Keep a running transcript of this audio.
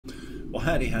Well,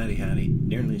 howdy, howdy, howdy.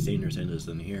 Nearly Senior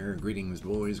Citizen here. Greetings,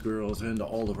 boys, girls, and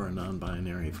all of our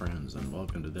non-binary friends, and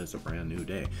welcome to this, a brand new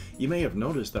day. You may have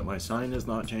noticed that my sign has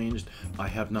not changed. I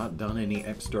have not done any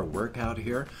extra work out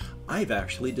here. I've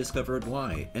actually discovered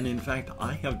why, and in fact,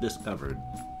 I have discovered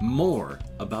more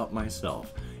about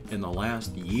myself in the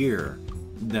last year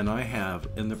than I have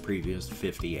in the previous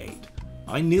 58.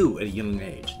 I knew at a young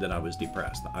age that I was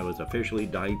depressed. I was officially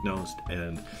diagnosed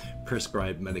and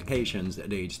prescribed medications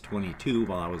at age 22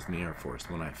 while I was in the Air Force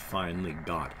when I finally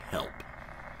got help.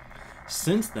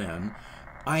 Since then,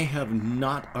 I have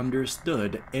not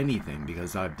understood anything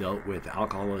because I've dealt with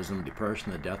alcoholism,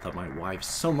 depression, the death of my wife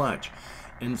so much.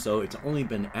 And so it's only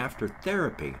been after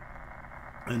therapy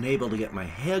and able to get my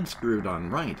head screwed on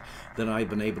right that I've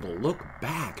been able to look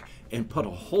back and put a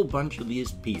whole bunch of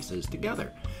these pieces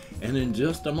together. And in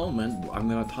just a moment, I'm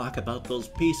going to talk about those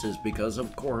pieces because,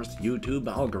 of course, YouTube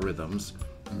algorithms,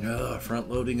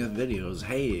 front-loading of videos.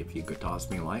 Hey, if you could toss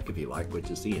me a like if you like what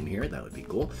you see in here, that would be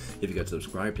cool. If you could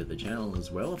subscribe to the channel as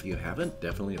well. If you haven't,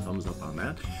 definitely a thumbs up on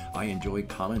that. I enjoy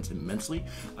comments immensely.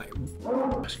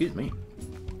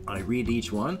 I read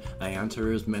each one. I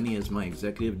answer as many as my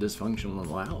executive dysfunction will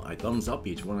allow. I thumbs up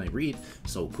each one I read.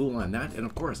 So cool on that. And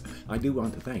of course, I do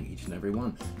want to thank each and every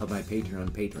one of my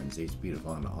Patreon patrons. These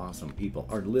beautiful and awesome people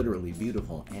are literally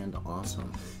beautiful and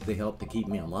awesome. They help to keep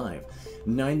me alive.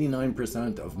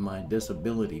 99% of my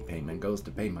disability payment goes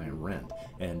to pay my rent.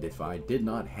 And if I did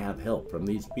not have help from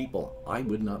these people, I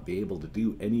would not be able to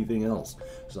do anything else.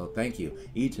 So thank you,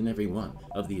 each and every one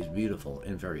of these beautiful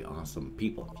and very awesome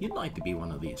people. If you'd like to be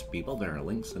one of these people, there are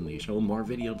links in the show more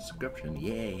video description.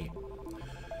 Yay.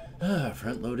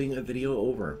 Front loading a video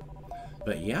over.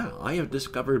 But yeah, I have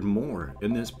discovered more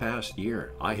in this past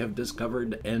year. I have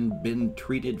discovered and been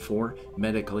treated for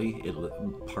medically,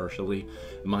 partially,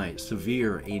 my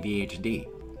severe ADHD.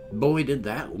 Boy, did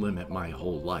that limit my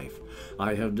whole life.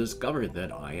 I have discovered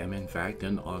that I am in fact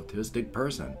an autistic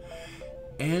person.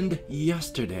 And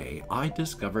yesterday, I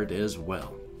discovered as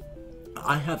well,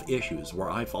 I have issues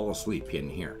where I fall asleep in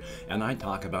here, and I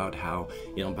talk about how,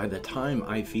 by the time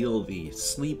I feel the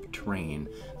sleep train,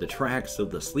 the tracks of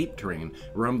the sleep train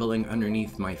rumbling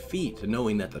underneath my feet,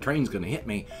 knowing that the train's going to hit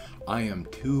me, I am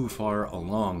too far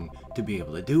along to be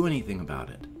able to do anything about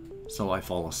it. So I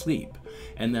fall asleep,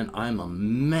 and then I'm a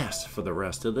mess for the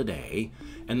rest of the day,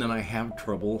 and then I have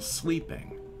trouble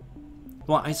sleeping.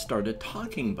 Well, I started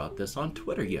talking about this on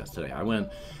Twitter yesterday.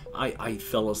 I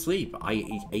fell asleep. I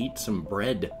ate some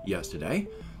bread yesterday,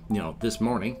 this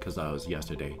morning, because I was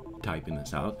yesterday typing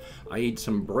this out. I ate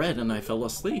some bread and I fell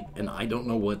asleep, and I don't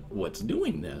know what's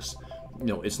doing this.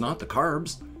 It's not the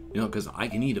carbs, because I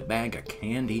can eat a bag of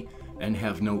candy and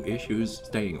have no issues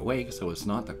staying awake, so it's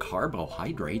not the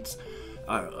carbohydrates.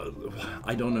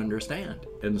 I don't understand.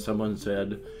 And someone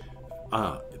said,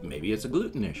 maybe it's a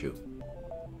gluten issue.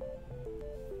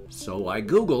 So I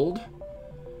Googled,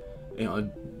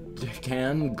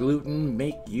 can gluten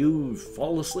make you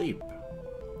fall asleep?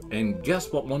 And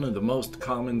guess what one of the most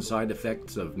common side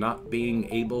effects of not being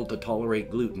able to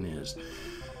tolerate gluten is?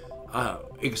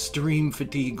 Extreme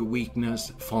fatigue,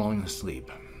 weakness, falling asleep.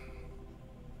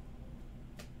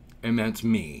 And that's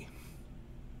me.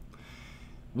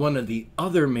 One of the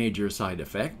other major side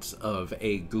effects of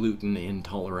a gluten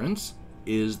intolerance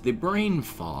is the brain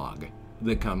fog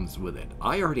that comes with it.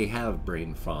 I already have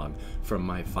brain fog from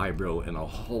my fibro and a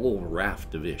whole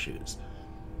raft of issues.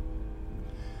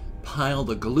 Pile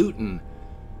the gluten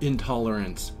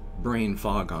intolerance brain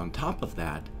fog on top of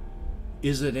that.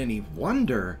 Is it any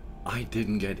wonder I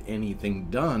didn't get anything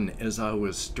done as I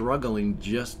was struggling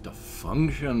just to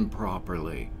function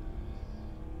properly?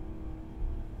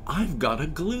 I've got a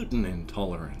gluten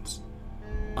intolerance.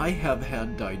 I have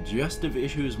had digestive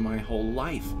issues my whole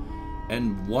life.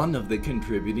 And one of the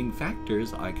contributing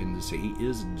factors I can see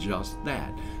is just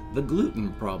that, the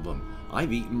gluten problem.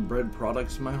 I've eaten bread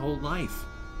products my whole life.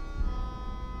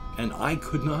 And I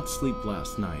could not sleep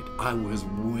last night. I was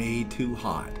way too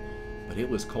hot, but it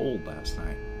was cold last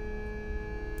night.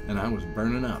 And I was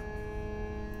burning up.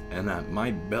 And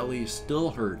my belly still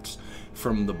hurts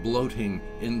from the bloating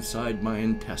inside my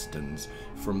intestines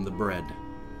from the bread.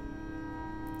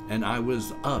 And I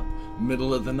was up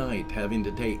middle of the night having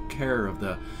to take care of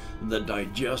the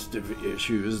digestive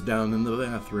issues down in the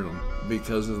bathroom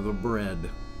because of the bread.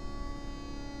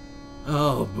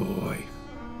 Oh boy,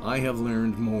 I have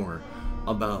learned more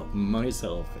about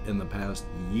myself in the past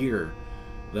year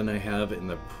than I have in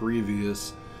the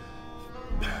previous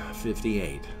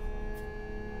 58.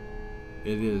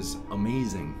 It is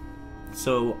amazing.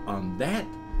 So on that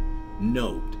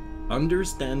note,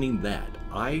 understanding that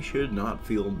I should not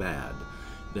feel bad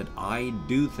that I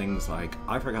do things like,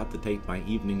 I forgot to take my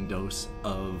evening dose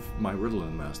of my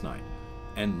Ritalin last night.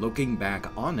 And looking back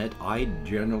on it, I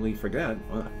generally forget,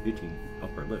 itching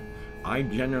upper lip, I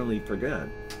generally forget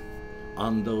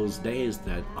on those days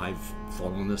that I've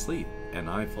fallen asleep. And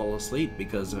I fall asleep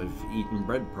because I've eaten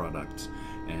bread products,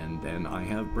 and then I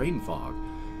have brain fog.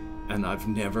 And I've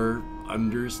never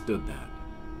understood that.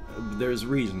 There's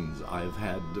reasons I've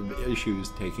had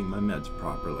issues taking my meds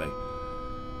properly.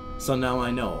 So now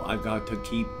I know I've got to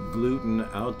keep gluten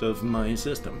out of my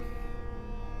system.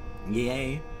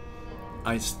 Yay.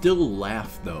 I still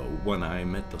laugh though when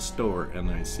I'm at the store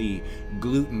and I see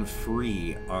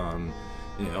gluten-free on,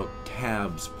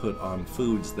 tabs put on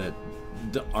foods that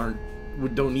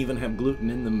don't even have gluten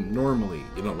in them normally,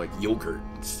 like yogurt,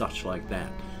 such like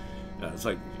that. It's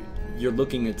like you're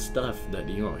looking at stuff that,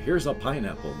 here's a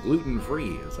pineapple,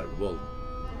 gluten-free. It's like, well,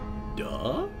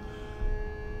 duh?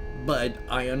 But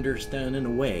I understand in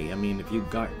a way. I mean, if you've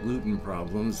got gluten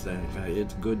problems, then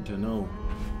it's good to know.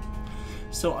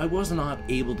 So I was not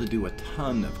able to do a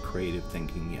ton of creative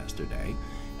thinking yesterday,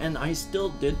 and I still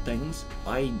did things.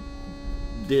 I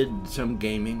did some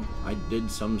gaming. I did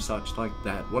some such like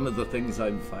that. One of the things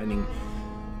I'm finding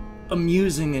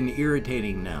amusing and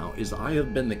irritating now is I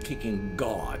have been the kicking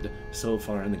god so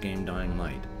far in the game Dying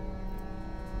Light.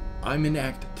 I'm in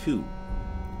Act 2.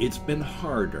 It's been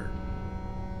harder.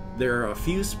 There are a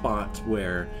few spots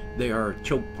where they are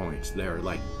choke points. They're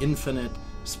like infinite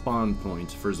spawn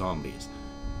points for zombies.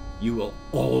 You will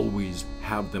always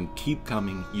have them keep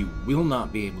coming. You will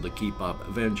not be able to keep up.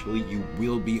 Eventually, you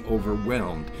will be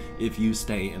overwhelmed if you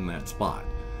stay in that spot.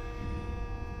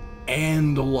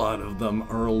 And a lot of them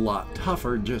are a lot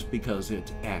tougher just because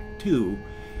it's Act 2.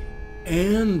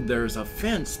 And there's a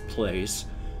fence place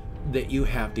that you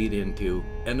have to get into.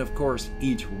 And of course,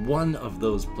 each one of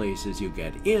those places you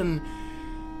get in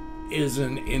is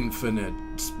an infinite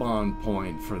spawn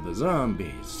point for the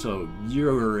zombies. So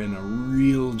you're in a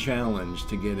real challenge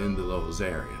to get into those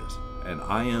areas. And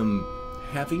I am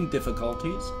having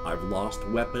difficulties. I've lost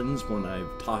weapons when I've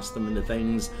tossed them into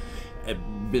things,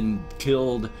 I've been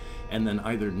killed, and then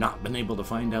either not been able to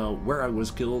find out where I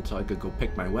was killed so I could go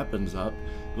pick my weapons up,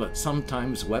 but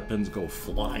sometimes weapons go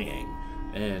flying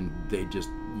and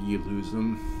you lose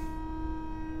them.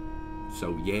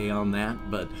 So yay on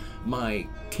that, but my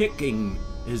kicking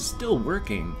is still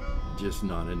working, just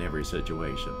not in every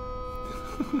situation.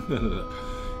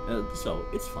 So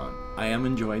it's fun. I am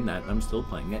enjoying that. I'm still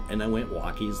playing it, and I went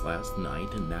walkies last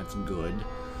night, and that's good.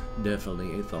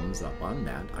 Definitely a thumbs up on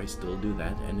that. I still do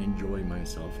that and enjoy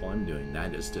myself while I'm doing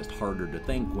that. It's just harder to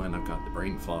think when I've got the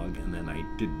brain fog and then I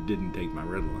didn't take my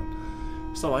Ritalin.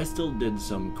 So I still did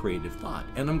some creative thought,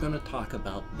 and I'm going to talk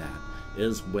about that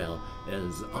as well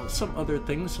as some other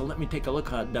things. So let me take a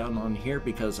look down on here,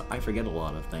 because I forget a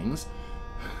lot of things.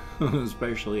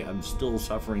 Especially I'm still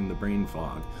suffering the brain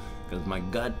fog, because my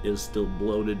gut is still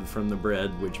bloated from the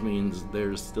bread, which means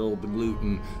there's still the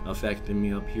gluten affecting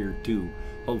me up here too.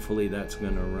 Hopefully that's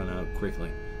going to run out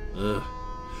quickly. Ugh.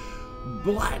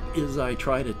 But as I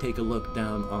try to take a look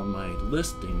down on my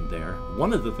listing there,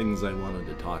 one of the things I wanted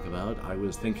to talk about, I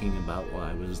was thinking about while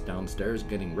I was downstairs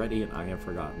getting ready, and I have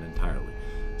forgotten entirely.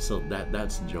 So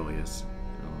that's joyous.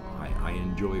 I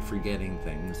enjoy forgetting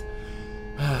things.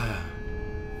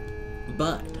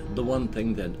 But the one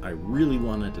thing that I really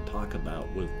wanted to talk about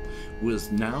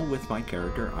was now with my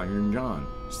character Iron John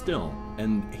still,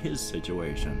 and his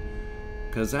situation.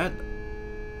 Because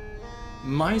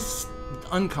my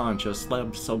unconscious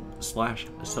slash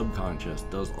subconscious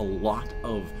does a lot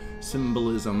of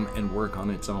symbolism and work on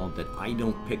its own that I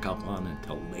don't pick up on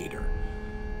until later.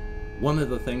 One of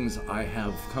the things I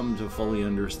have come to fully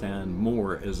understand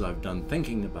more as I've done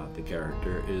thinking about the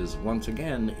character is, once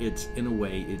again, it's in a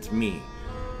way, it's me.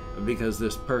 Because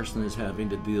this person is having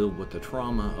to deal with the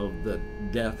trauma of the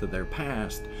death of their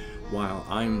past, while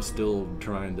I'm still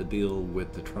trying to deal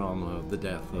with the trauma of the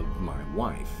death of my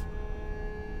wife.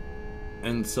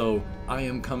 And so I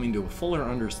am coming to a fuller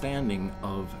understanding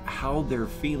of how they're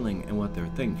feeling and what they're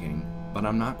thinking, but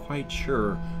I'm not quite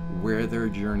sure where their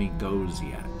journey goes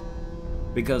yet.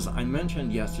 Because I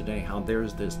mentioned yesterday how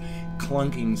there's this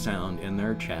clunking sound in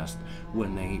their chest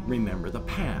when they remember the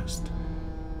past.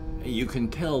 You can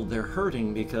tell they're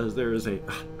hurting because there is I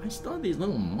still have these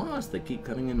little moths that keep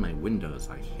coming in my windows.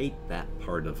 I hate that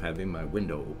part of having my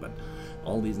window open.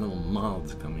 All these little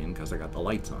moths come in because I got the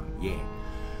lights on. Yeah.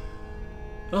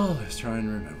 Oh, let's try and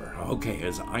remember. Okay,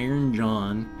 it's Iron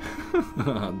John,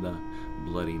 the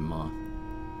bloody moth.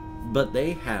 But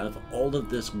they have all of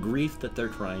this grief that they're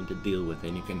trying to deal with,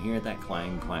 and you can hear that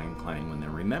clang, clang, clang when they're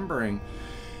remembering.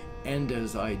 And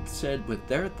as I said with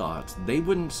their thoughts, they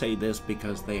wouldn't say this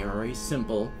because they are a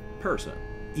simple person,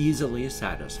 easily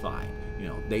satisfied. You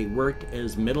know, they worked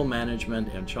as middle management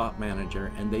and shop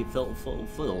manager, and they felt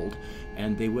fulfilled,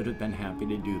 and they would have been happy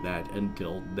to do that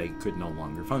until they could no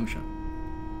longer function.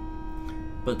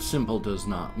 But simple does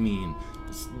not mean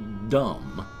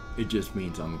dumb, it just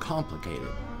means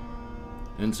uncomplicated.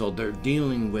 And so they're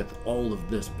dealing with all of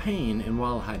this pain, and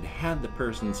while I'd had the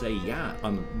person say, yeah,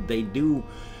 they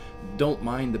don't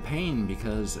mind the pain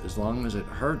because as long as it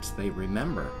hurts, they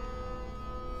remember.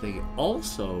 They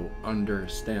also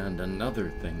understand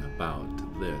another thing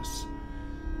about this.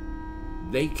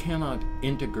 They cannot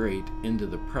integrate into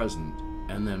the present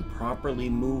and then properly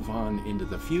move on into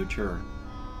the future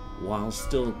while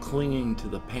still clinging to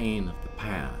the pain of the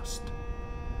past.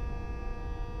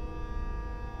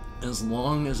 As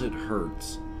long as it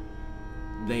hurts,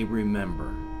 they remember.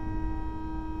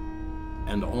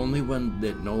 And only when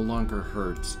it no longer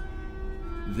hurts,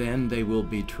 then they will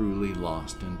be truly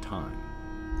lost in time.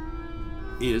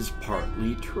 Is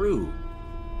partly true.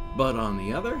 But on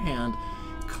the other hand,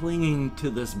 clinging to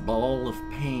this ball of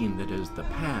pain that is the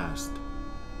past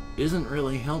isn't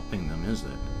really helping them, is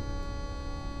it?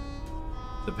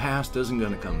 The past isn't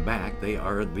going to come back. They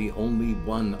are the only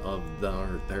one of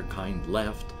their kind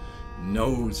left.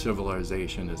 No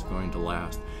civilization is going to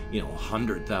last,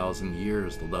 100,000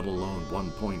 years, let alone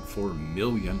 1.4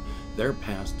 million. Their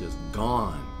past is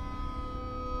gone.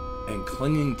 And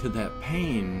clinging to that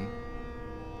pain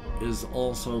is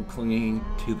also clinging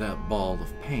to that ball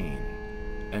of pain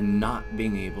and not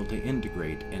being able to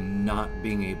integrate and not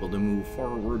being able to move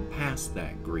forward past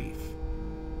that grief.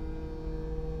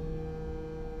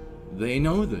 They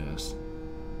know this,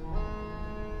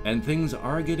 and things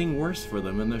are getting worse for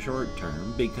them in the short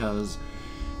term because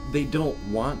they don't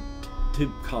want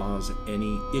to cause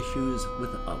any issues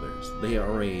with others. They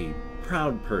are a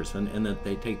proud person in that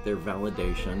they take their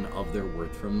validation of their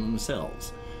worth from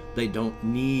themselves. They don't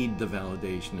need the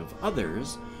validation of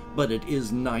others, but it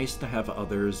is nice to have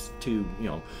others to,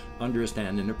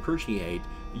 understand and appreciate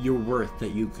your worth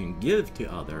that you can give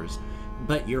to others,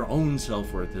 but your own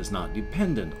self-worth is not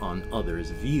dependent on others'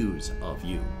 views of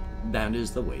you. That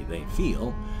is the way they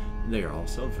feel. They are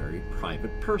also a very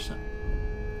private person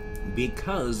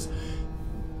because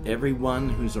everyone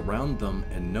who's around them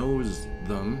and knows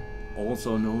them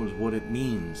also knows what it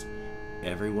means.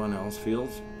 Everyone else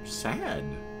feels sad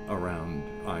around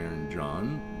Iron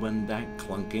John when that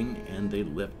clunking and they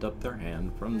lift up their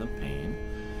hand from the pain.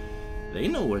 They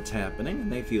know what's happening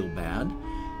and they feel bad,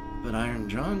 but Iron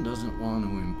John doesn't want to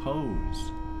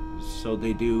impose. So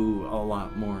they do a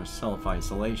lot more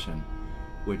self-isolation,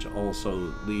 which also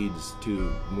leads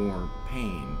to more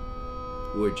pain,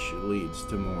 which leads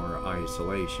to more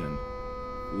isolation,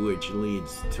 which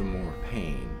leads to more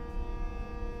pain.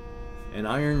 And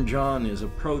Iron John is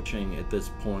approaching, at this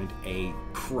point, a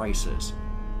crisis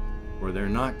where they're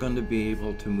not going to be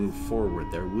able to move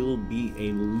forward. There will be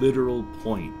a literal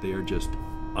point. They are just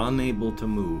unable to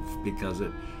move because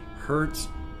it hurts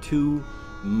too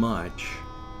much.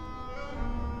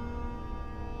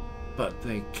 But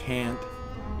they can't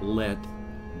let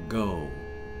go.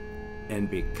 And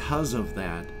because of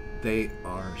that, they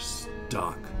are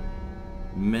stuck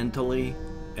mentally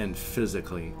and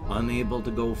physically, unable to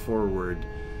go forward,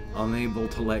 unable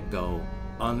to let go,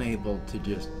 unable to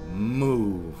just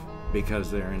move because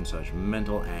they're in such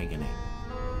mental agony.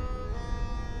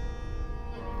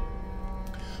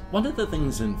 One of the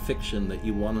things in fiction that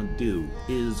you want to do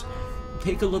is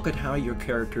take a look at how your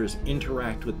characters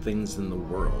interact with things in the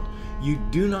world. You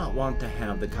do not want to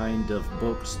have the kind of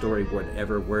book, story,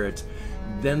 whatever, where it's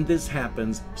then this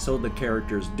happens so the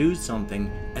characters do something,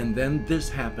 and then this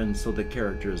happens so the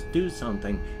characters do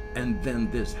something, and then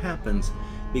this happens,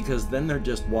 because then they're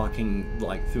just walking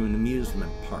like through an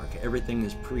amusement park. Everything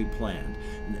is pre-planned.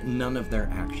 None of their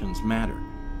actions matter.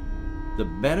 The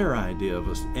better idea of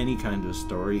any kind of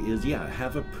story is,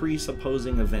 have a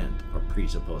presupposing event, or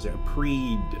a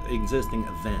pre-existing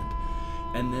event,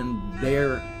 and then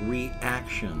their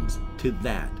reactions to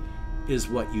that is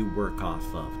what you work off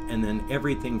of. And then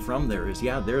everything from there is,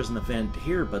 there's an event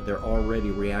here, but they're already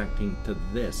reacting to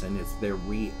this, and it's their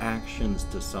reactions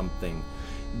to something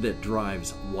that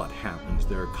drives what happens.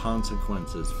 There are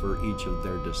consequences for each of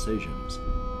their decisions.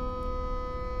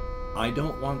 I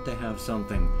don't want to have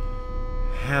something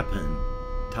happen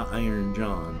to Iron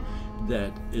John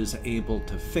that is able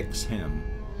to fix him.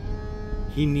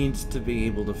 He needs to be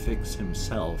able to fix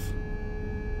himself.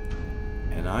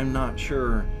 And I'm not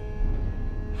sure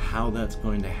how that's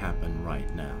going to happen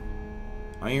right now.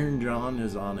 Iron John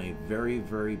is on a very,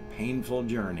 very painful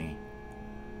journey.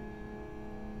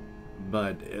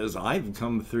 But as I've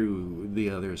come through the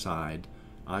other side,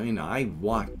 I mean, I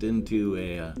walked into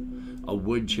a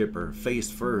wood chipper face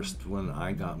first when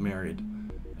I got married.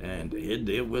 And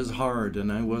it was hard,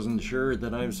 and I wasn't sure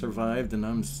that I've survived, and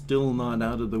I'm still not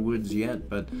out of the woods yet,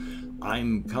 but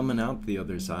I'm coming out the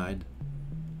other side.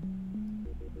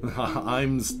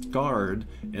 I'm scarred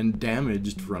and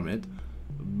damaged from it,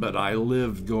 but I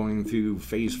lived going through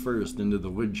face first into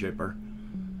the wood chipper.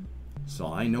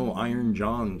 So I know Iron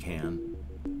John can.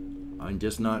 I'm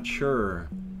just not sure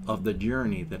of the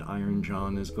journey that Iron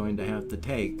John is going to have to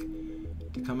take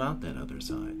to come out that other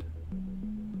side.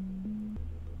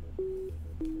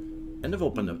 And I've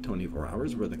opened up 24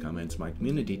 hours worth of comments, my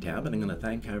community tab, and I'm going to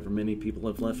thank however many people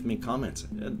have left me comments.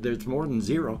 There's more than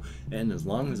 0, and as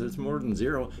long as it's more than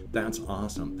 0, that's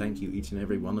awesome. Thank you, each and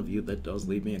every one of you that does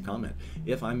leave me a comment.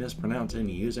 If I mispronounce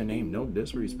any username, no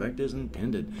disrespect is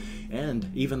intended.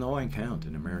 And even though I count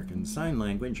in American Sign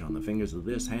Language on the fingers of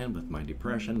this hand with my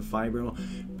depression, fibro,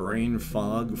 brain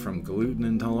fog from gluten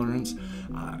intolerance,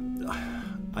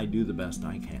 I do the best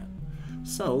I can.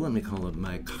 So let me call it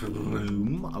my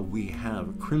room. We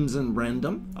have Crimson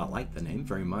Random. I like the name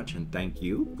very much, and thank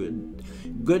you.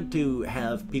 Good to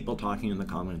have people talking in the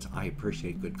comments. I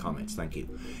appreciate good comments. Thank you.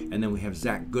 And then we have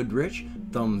Zach Goodrich.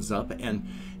 Thumbs up. And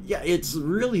yeah, it's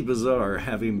really bizarre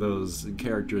having those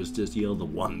characters just yell the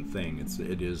one thing.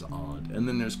 It is odd. And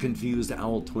then there's Confused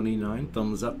Owl 29.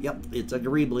 Thumbs up. Yep, it's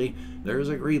Agreeably. There's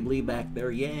Agreeably back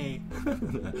there. Yay.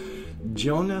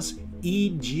 Jonas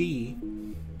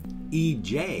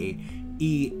EJENBERG,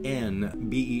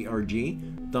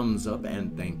 thumbs up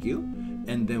and thank you.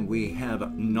 And then we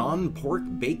have non-pork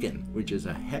bacon, which is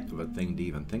a heck of a thing to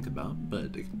even think about,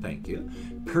 but thank you.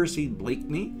 Percy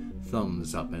Blakeney,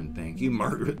 thumbs up and thank you.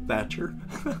 Margaret Thatcher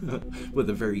with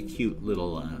a very cute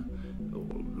little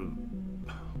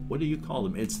what do you call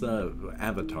them? It's the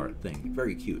avatar thing.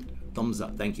 Very cute. Thumbs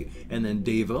up, thank you. And then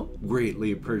Devo,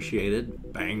 greatly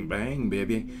appreciated. Bang, bang,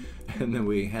 baby. And then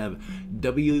we have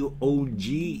WOGESHWARAN,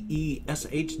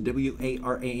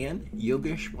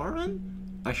 Yogeshwaran.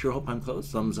 I sure hope I'm close.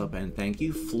 Thumbs up and thank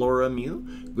you. Flora Mew,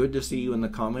 good to see you in the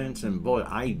comments. And boy,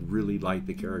 I really like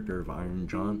the character of Iron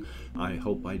John. I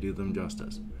hope I do them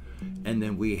justice. And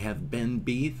then we have Ben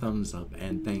B, thumbs up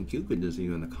and thank you. Good to see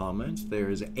you in the comments.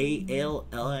 There's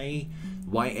ALLYAH,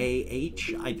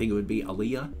 I think it would be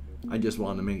Aliyah. I just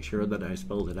want to make sure that I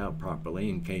spelled it out properly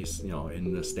in case, you know,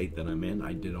 in the state that I'm in,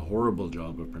 I did a horrible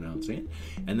job of pronouncing it.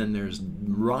 And then there's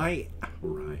RAYYANKHAN,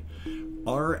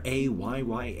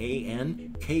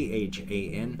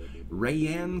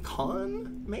 Rayan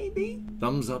Khan, maybe?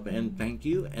 Thumbs up and thank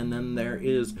you. And then there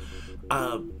is,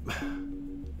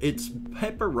 it's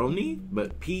pepperoni,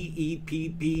 but PEPPUHRONI.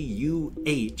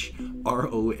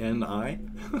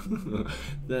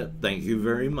 Thank you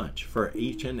very much for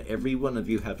each and every one of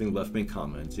you having left me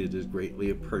comments. It is greatly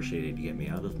appreciated to get me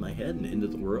out of my head and into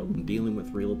the world and dealing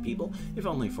with real people, if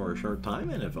only for a short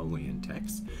time and if only in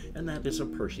text. And that is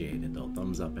appreciated, though.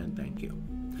 Thumbs up and thank you.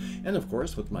 And of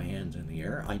course, with my hands in the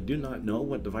air, I do not know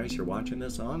what device you're watching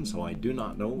this on, so I do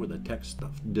not know where the text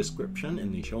description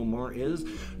in the show more is,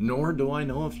 nor do I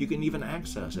know if you can even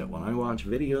access it. When I watch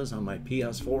videos on my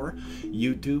PS4,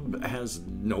 YouTube has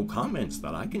no comments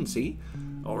that I can see,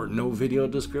 or no video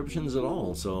descriptions at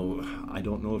all, so I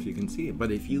don't know if you can see it.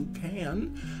 But if you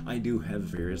can, I do have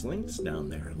various links down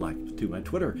there, like to my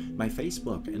Twitter, my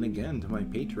Facebook, and again to my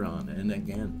Patreon. And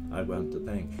again, I want to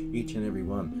thank each and every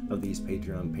one of these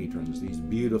Patreon patrons. These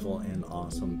beautiful and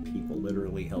awesome people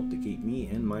literally help to keep me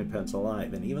and my pets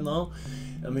alive. And even though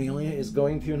Amelia is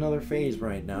going through another phase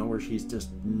right now where she's just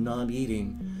not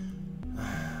eating,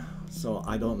 so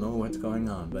I don't know what's going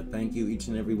on, but thank you each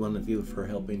and every one of you for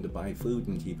helping to buy food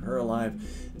and keep her alive,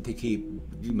 to keep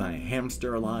my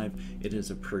hamster alive. It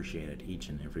is appreciated, each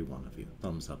and every one of you.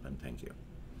 Thumbs up and thank you.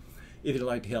 If you'd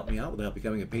like to help me out without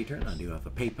becoming a patron, I do have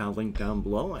a PayPal link down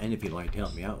below. And if you'd like to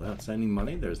help me out without sending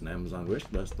money, there's an Amazon wish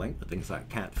list link with things like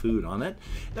cat food on it.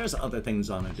 There's other things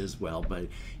on it as well, but,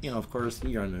 you know, of course,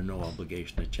 you're under no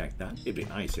obligation to check that. It'd be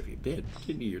nice if you did.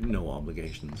 You're no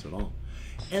obligations at all.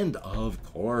 And of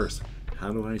course,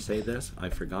 how do I say this?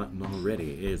 I've forgotten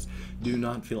already. Is do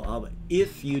not feel obligated.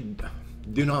 If you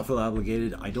do not feel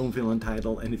obligated, I don't feel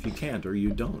entitled, and if you can't or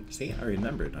you don't, see, I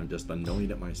remembered. I'm just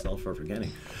annoyed at myself for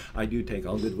forgetting. I do take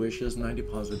all good wishes and I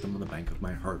deposit them in the bank of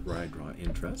my heart where I draw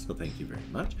interest, so thank you very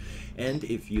much. And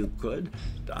if you could,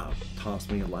 toss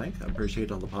me a like. I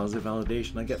appreciate all the positive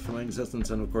validation I get from my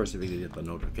existence, and of course, if you could hit the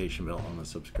notification bell on the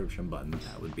subscription button,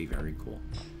 that would be very cool.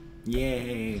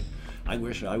 Yay! I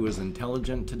wish I was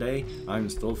intelligent today. I'm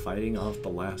still fighting off the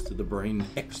last of the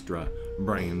extra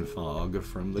brain fog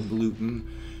from the gluten.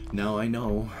 Now I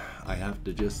know I have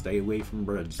to just stay away from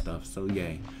bread stuff, so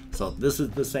yay. So this is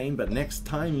the same, but next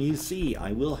time you see,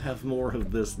 I will have more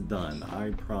of this done.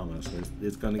 I promise.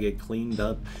 It's going to get cleaned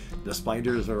up. The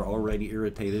spiders are already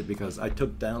irritated because I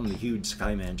took down the huge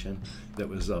sky mansion that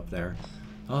was up there.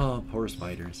 Oh, poor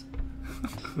spiders.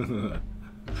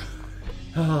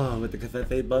 Oh, with the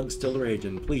cafefe bug still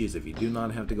raging, please, if you do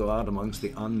not have to go out amongst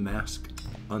the unmasked,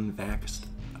 unvaxxed,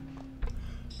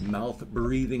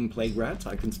 mouth-breathing plague rats,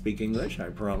 I can speak English, I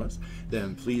promise,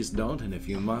 then please don't, and if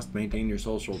you must maintain your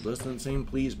social distancing,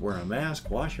 please wear a mask,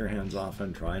 wash your hands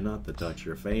often, try not to touch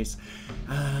your face.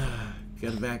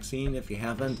 Get a vaccine if you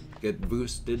haven't, get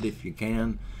boosted if you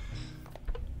can.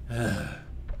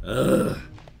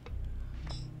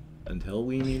 Until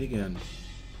we meet again,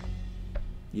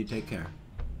 you take care.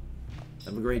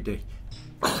 Have a great day.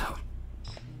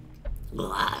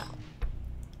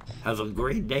 Have a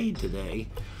great day today.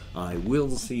 I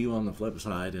will see you on the flip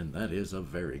side, and that is a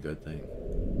very good thing.